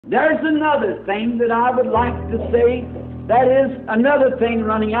There's another thing that I would like to say. That is, another thing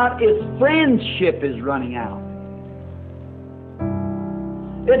running out is friendship is running out.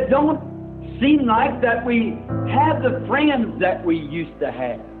 It don't seem like that we have the friends that we used to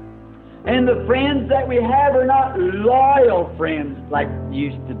have. And the friends that we have are not loyal friends like it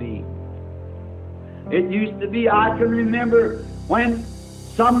used to be. It used to be, I can remember when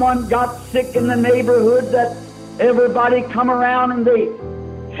someone got sick in the neighborhood that everybody come around and they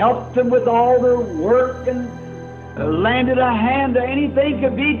helped them with all their work and lended a hand to anything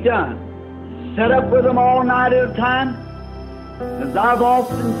could be done. Set up with them all night at a time. As I've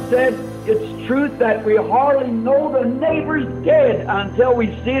often said, it's truth that we hardly know the neighbor's dead until we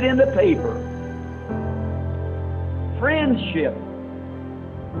see it in the paper. Friendship.